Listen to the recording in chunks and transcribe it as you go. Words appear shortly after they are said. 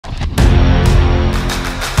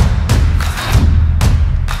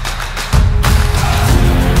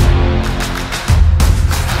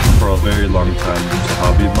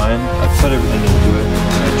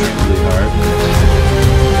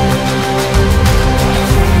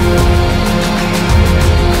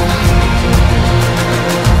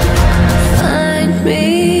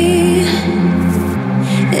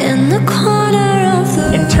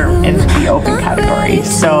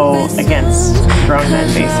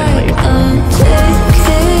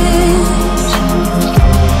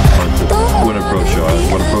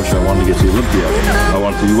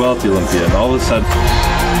out the Olympia, and all of a sudden.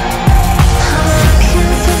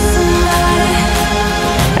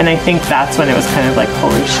 And I think that's when it was kind of like,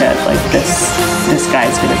 holy shit, like this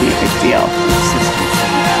guy's gonna be a big deal.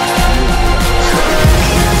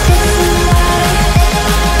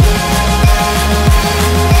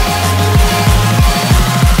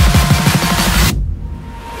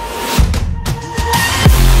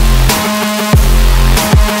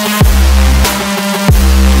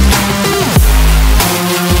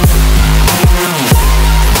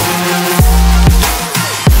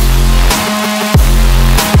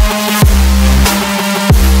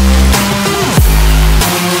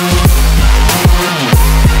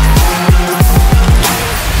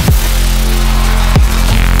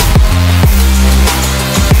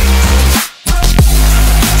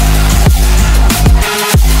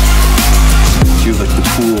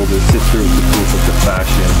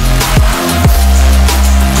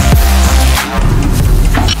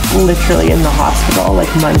 Literally in the hospital, like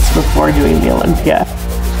months before doing the Olympia.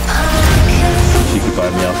 She could buy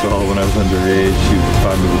me alcohol when I was underage. She would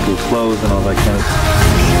buy me the cool clothes and all that kind of stuff.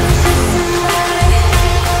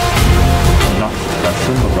 I'm not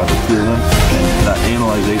suppressing, but rather feel them. And that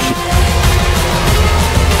analyzation.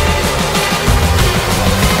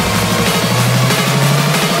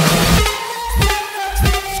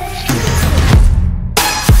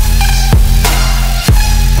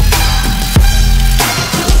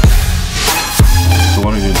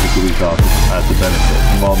 Take a week off as a benefit.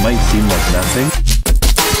 And while it might seem like nothing,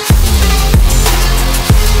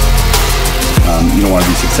 you don't want to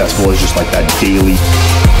be successful as just like that daily.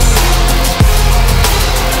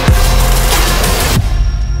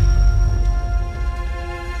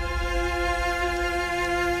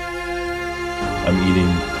 I'm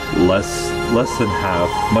eating less than half,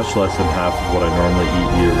 much less than half of what I normally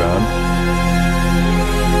eat year round.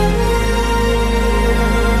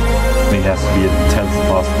 It has to be as intense as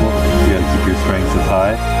possible. You gotta keep your strength as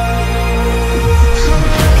high.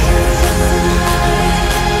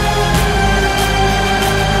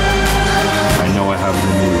 I know I have it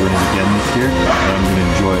in me to win it again this year, and I'm gonna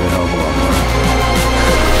enjoy it a hell of a lot more.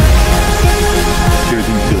 This year I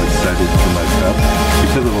didn't feel excited for my prep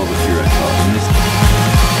because of all the fear I felt. And this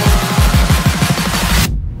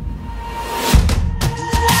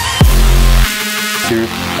year,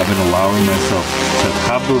 I've been allowing myself to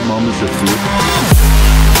have those moments of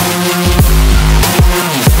fear.